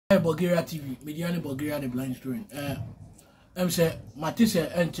Bulgaria TV, Mediani Bulgaria, the blind story. Say, Matisse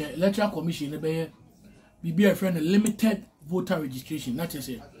and electoral commission, be a friend limited voter registration. Not to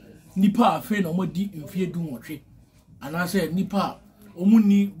say, Nipa friend or more deep in fear do more tree. And I said, Nipa,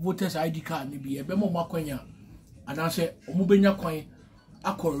 Omuni voters ID card, maybe a bemo makonya. And I said, Omubenya coin,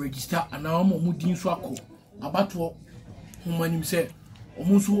 I call register, and now Mudin Swako, about what whom said,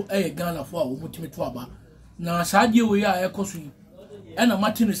 Omusu a Ghana for Omutime Twaba. Now, Sadia, we are a costing. And a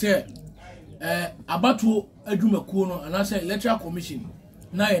Martin said, Abatu Eduma Kuno, and I said, electoral commission.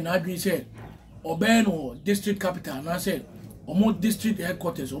 Now, and Adrian said, Oben or district capital, and I said, Omo district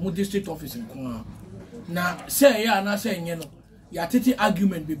headquarters, Omo district office in Kuna. Now, say, ya, and I say, you know, ya tete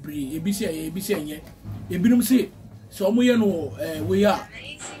argument be bree, ABC, Ebinum say, so we are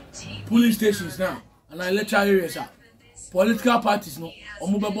police stations now, and electoral areas are political parties, no,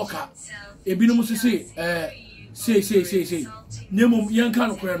 Omo Boka, Ebinum say, Nemo young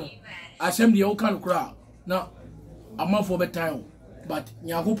kind of crano. Assembly the old kind of crowd. Now, a month for bedtime, but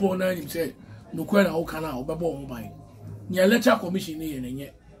Yakupo name said, no crana o canal, Babo by. Nya electoral commission here and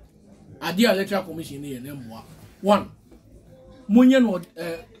yet. A dear electoral commission here and one. Munyan or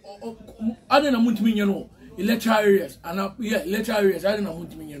other than Muntimino, electoral areas, and electoral areas, I don't know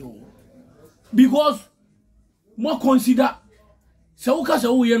Muntimino. Because more consider Saukas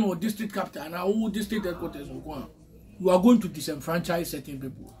or district capital and our district headquarters on Kwan. You are going to disenfranchise certain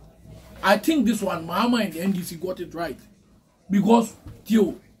people. I think this one, Mahama and NDC got it right. Because,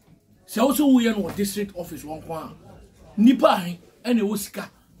 Tio, also we are district office one Kwan. Nipa and a Osika.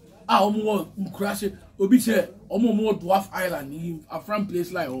 More Mkrasi, Obi say, more Dwarf Island in a front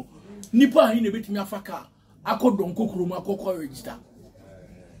place like Nipa in a bit Miafaka. I could don't cook room, I could register.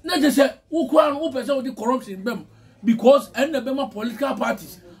 Not just say, who can open some of the corruption in them. Because and the Bema political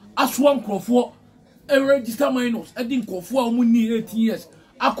parties, as one call for a register minors, I didn't call for 18 years.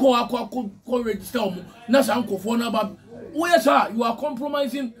 I call register Nasa uncle for number. Where sir, you are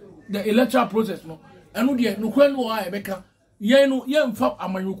compromising the electoral process, no? And no question why Becca. Yeno, young fap, a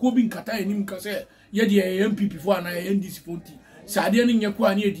man who Kata and him Kase, yet the MPP for an NDC 40. Sadian in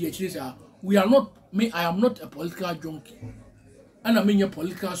Yakua near DHS. We are not, I am not a political junkie. And I mean a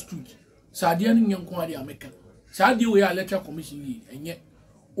political student. Sadian in Yankua America. Sadi we are electoral commission and yet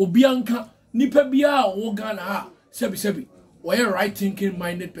Obianka nipa bia o Ghana sebi or a right thinking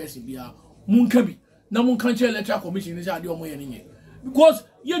minded person bia munkabi na munkanche electoral commission is adi omo yenye because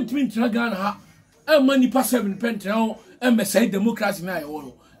yen twin Ghana e mani pa 7 pent now e say democracy na e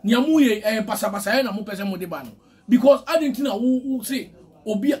wo niamu ye e pasabasa na mo pese mo de ba no because adentina wo say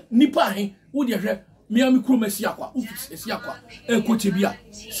obi nipa hen wo de hwe miami kromasi akwa office esi akwa e koche bia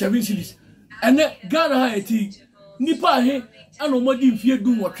 7 cities. And Ghana Haiti, Nipa he, and Omadi fear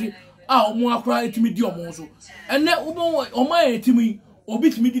do what more cry to me, dear Monso. And that Oma to me,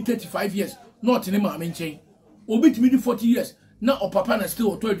 obit me 35 years, not in a man chain. Obit me 40 years, now or Papa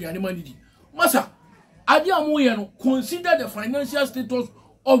still 12 animal. Massa, Adiamoyano, consider the financial status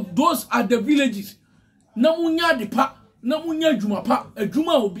of those at the villages. Namunya de pa, Namunya Jumapa, a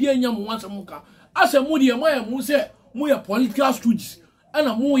Juma will be a yam once a moka. As a moody, Maya Muse, Moya political studies. And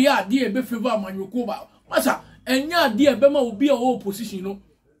a more ya dear be favor man you go about. Massa, and ya dear Bema will be a whole position, you know.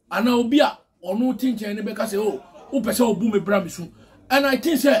 And I will be a or no think any because say, oh, Upesa boom a bramisu. And I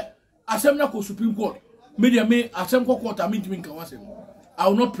think, sir, Assembly Supreme Court, media may Assembly Court, I mean to make I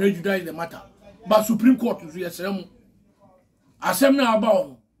will not prejudice the matter. But Supreme Court is your Assembly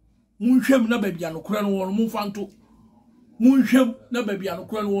about Munshem na baby and Ukraine or Mufanto. Munshem na baby and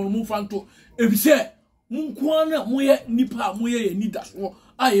Ukraine or Mufanto. If you say, Munkwana moye nipa moye ni da so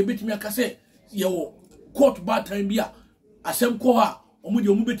a betimi aka se ye wo court bad time bia asem ko ha omo de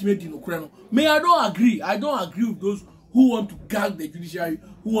omo betimi di no kure no. Me I don't agree with those who want to gag the judiciary,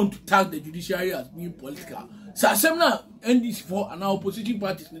 who want to tag the judiciary as being political. So asem na NDC for an opposition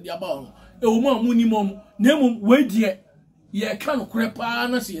parties na dia ba no e wo ma mu ni mom na mum we die ye ka no kure pa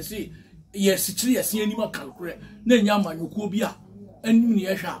na se ye sikiri ye se anima ka no kure na nya amanyoko bia anim ne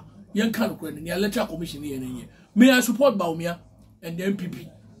ye hwa Young can the electoral commission here. May I support Baumia and the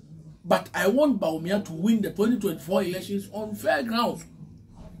MPP? But I want Baumia to win the 2024 elections on fair grounds.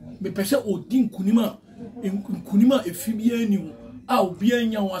 Me pese Odin Kunima in Kunima a Fibia new, I'll be a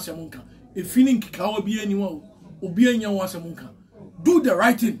young Wasamunka, a feeling Kikawa be anyone, or be a young Wasamunka. Do the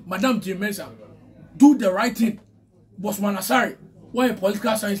right thing, Madame Jimesa. Do the right thing. Boss Manasari, why a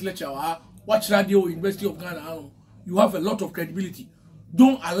political science lecturer, watch radio, University of Ghana, you have a lot of credibility.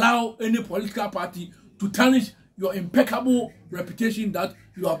 Don't allow any political party to tarnish your impeccable reputation that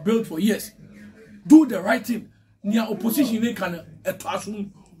you have built for years. Do the right thing. Nia opposition ne can etasum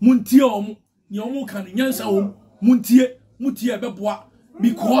muntie omu nia omu kan nyansa omu muntie beboa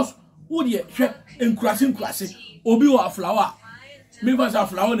because who the enkrasi obi wa flower me pass a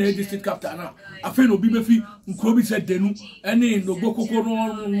flower na district captain na afi no obi be fi nkrobi said denu ene no gbokoko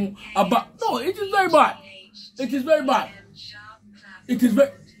no aba. No, it is very bad. It is very bad. It is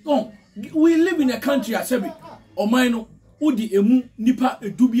very no. We live in a country asebi oman udi emu nipa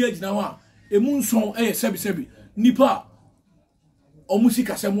edubia gina ho a emu nson sebi nipa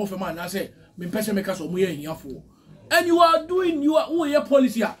omusika semo fema na say me pese make us omoye hiafo. And you are your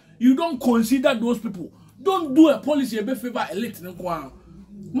policy. You don't consider those people. Don't do a policy be favor elite nkwa.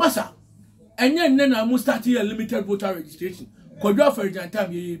 Masa enye nne na mu start here limited voter registration. Kodwa for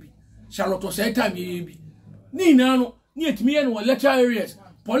time ye bi. Charlotte say time ye bi. Ni na no ni etimi ye no electoral areas.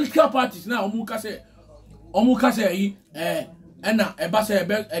 Political parties na omu ka say yi ena eba say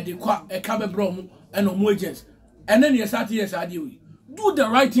e de kwa e ka be bro mu ena omu agents. And then you start here say do the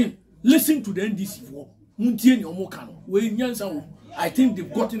right thing. Listen to the NDC for muntie ni omu ka no. We nyansa wo. I think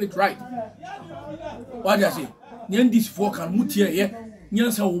they've gotten it right. What do I say? NDC for can mutie ye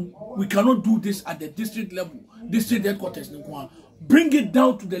nyansa wo. We cannot do this at the district level, district headquarters. Bring it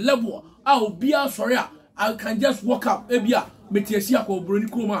down to the level. I'll be sorry. I can just walk up. Ebia metiesia ko broni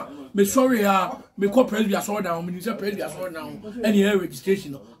kuma. Me sorry me call president sorry down. Me say president sorry down. Any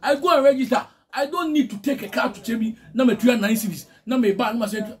registration. I go and register. I don't need to take a car to Chemi. Na me 9 cities. Na me ba na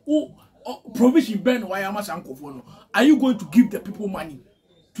say provision ben why am I no. Are you going to give the people money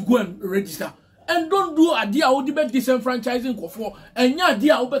to go and register? And don't do a deal who debate disenfranchising for and ya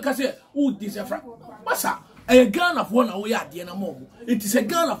dear Obeka say who disenfranchise. Massa, a gun of one away at the end. It is a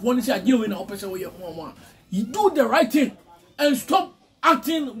gun of one is a deal in our person way more. You do the right thing and stop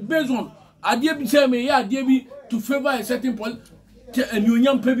acting based on idea be say me ya dear to favor a certain point and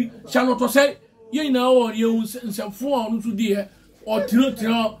union baby shall not say ye know you some phone to dear or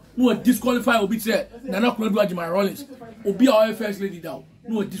tino no disqualify obi say Nana Kudu Ajima Rollins obi our first lady down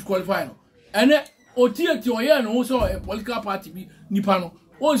no disqualify no and otie ti oye no so a political party bi nipa no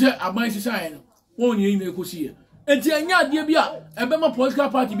won say aban sisa no won yin na ekosi enti anya de bia ebe ma political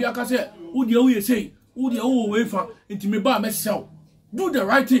party bi aka say wo de wo ye say wo de wo we fa enti me ba mesisa do the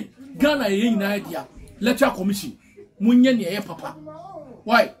right thing. Ghana ye nyina idea electoral commission munye ne ye papa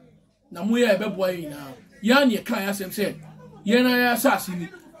why na mo ye ebe boy nyina ya ne kan asem say ye na ya asasi ni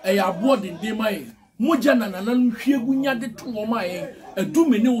e ya boarding dey mai moja na nhwegu nya de to wo mai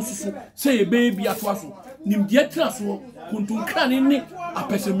adumi ne osusu say e baby ato aso nim de tra so kuntunka ne ne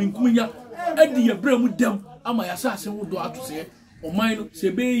apeseminkunya edi ye bra mu dem ama ya asasi wo do ato say oman no se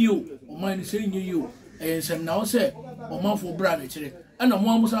be yo oman no se nye yo ensem na wo say oman fo bra na kire ana mo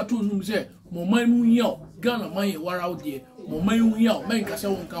amusa to num say mo man mu nya Ghana man ye wara wo de mo man mu nya man ka se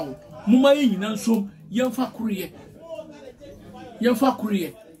won ka wo mo man nyina nsom yemfa kuriye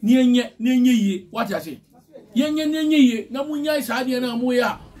ni enye ye what I say yenye ye na munya isa de na mo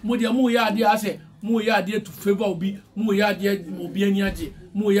ya mo de ase mo ya de to favor obi mo ya de mo bi ani age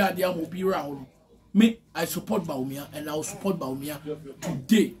mo ya de mo bi ra ho me I support Baumia and I will support Baumia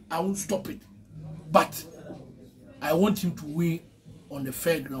today. I won't stop it, but I want him to win on the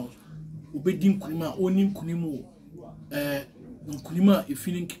fair ground. Obedim kunima onim kunimu kunima a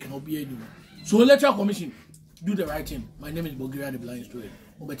feeling cannot be anymore. So electoral commission, do the right thing. My name is Borgaria, the blind story.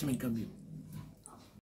 Obetim can be.